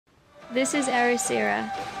This is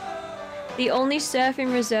Ericeira, the only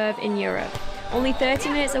surfing reserve in Europe, only 30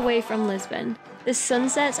 minutes away from Lisbon. The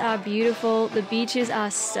sunsets are beautiful, the beaches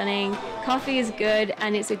are stunning, coffee is good,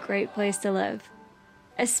 and it's a great place to live,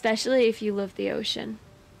 especially if you love the ocean.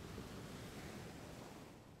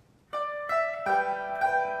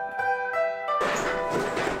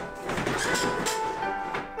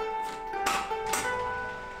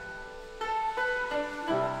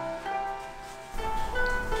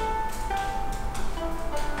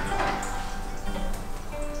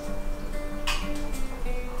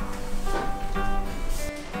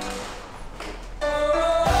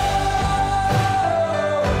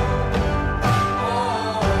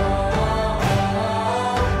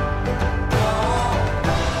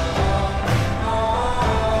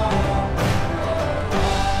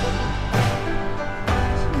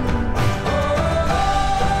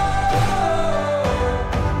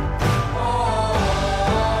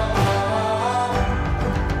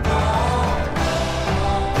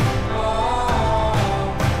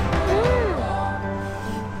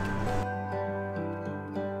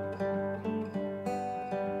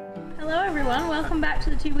 Welcome back to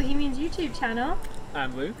the Two Bohemians YouTube channel.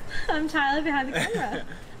 I'm Luke. I'm Tyler behind the camera.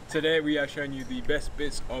 Today we are showing you the best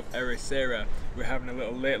bits of Ericeira. We're having a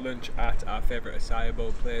little late lunch at our favourite acai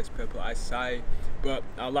bowl place, Purple Acai. But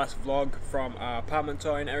our last vlog from our apartment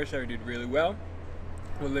tour in Ericeira did really well.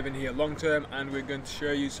 We're living here long term and we're going to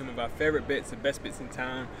show you some of our favourite bits, the best bits in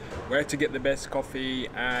town, where to get the best coffee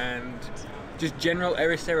and just general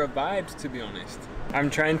Ericeira vibes, to be honest. I'm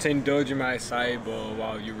trying to indulge in my acai bowl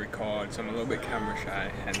while you record, so I'm a little bit camera shy,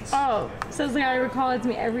 hence. Oh, so it's like it records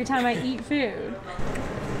me every time I eat food.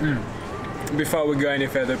 Before we go any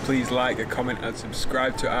further, please like, comment and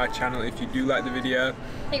subscribe to our channel if you do like the video.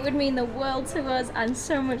 It would mean the world to us and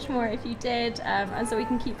so much more if you did, and so we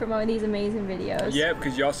can keep promoting these amazing videos. Yeah,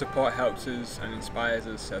 because your support helps us and inspires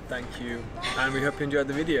us, so thank you. And we hope you enjoyed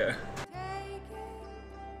the video.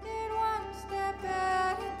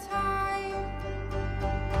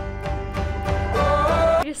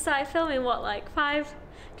 We just started filming, what, like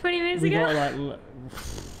 20 minutes ago?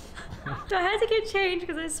 So I had to get changed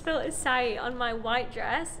because I spilled acai on my white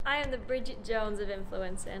dress. I am the Bridget Jones of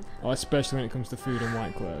influencing. Oh, especially when it comes to food and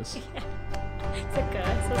white clothes. Yeah. It's a curse,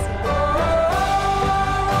 I swear.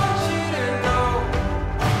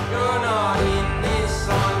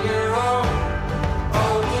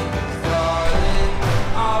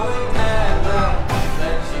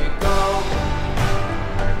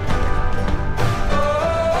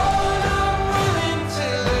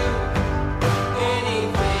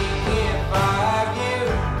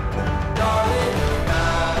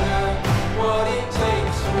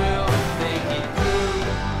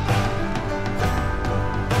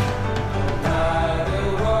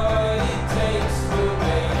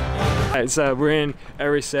 So we're in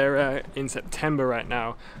Ericeira in September right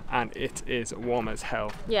now and it is warm as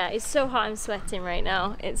hell. Yeah, it's so hot I'm sweating right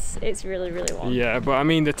now. It's really warm. Yeah, but I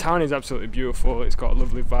mean the town is absolutely beautiful. It's got a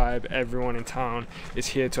lovely vibe. Everyone in town is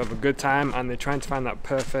here to have a good time and they're trying to find that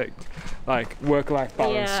perfect like work-life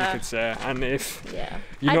balance, you could say. And if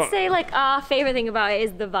I'd say like our favorite thing about it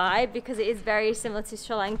is the vibe, because it is very similar to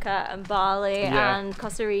Sri Lanka and Bali and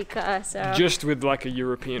Costa Rica, so just with like a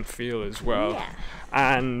European feel as well. Yeah.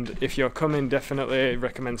 And if you're coming, definitely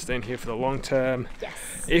recommend staying here for the long term. Yes.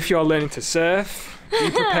 If you're learning to surf, be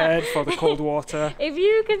prepared for the cold water. If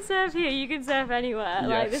you can surf here, you can surf anywhere. Yes.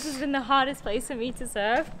 Like, this has been the hardest place for me to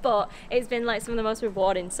surf, but it's been like some of the most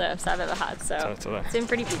rewarding surfs I've ever had, so totally. It's been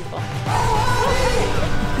pretty beautiful.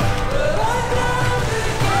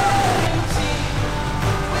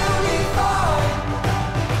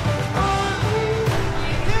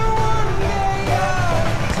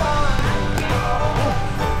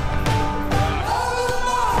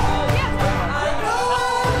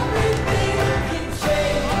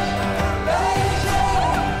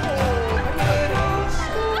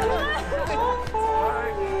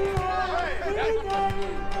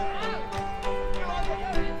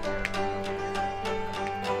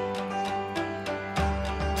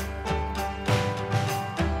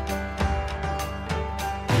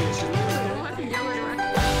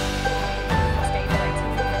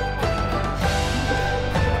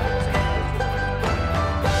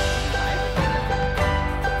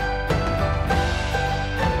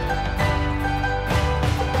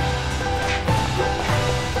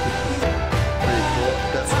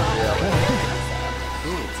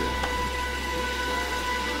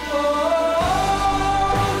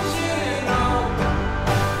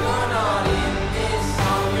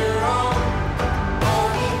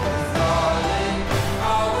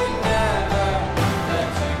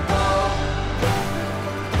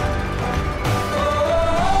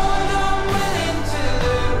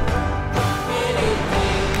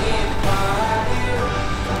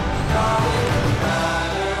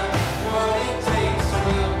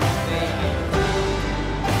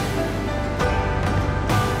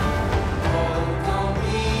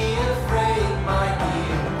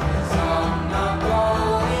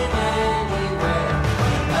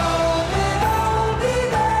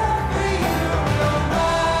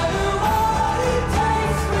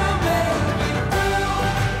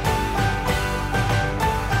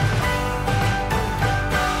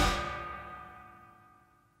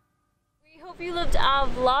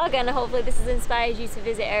 vlog, and hopefully this has inspired you to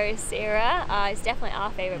visit Ericeira. It's definitely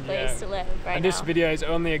our favourite place to live right now. And this video is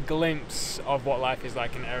only a glimpse of what life is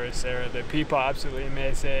like in Ericeira. The people are absolutely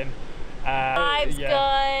amazing. Vibe's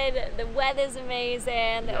good, the weather's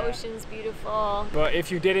amazing, the ocean's beautiful. But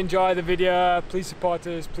if you did enjoy the video, please support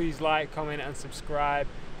us, please like, comment and subscribe.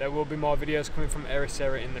 There will be more videos coming from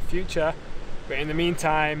Ericeira in the future. But in the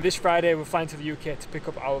meantime, this Friday we're flying to the UK to pick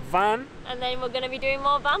up our van. And then we're going to be doing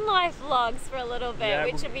more van life vlogs for a little bit,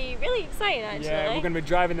 which will be really exciting actually. Yeah, we're going to be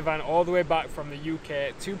driving the van all the way back from the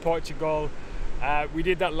UK to Portugal. We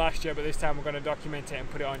did that last year, but this time we're going to document it and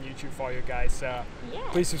put it on YouTube for you guys. So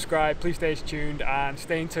please subscribe, please stay tuned and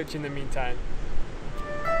stay in touch in the meantime.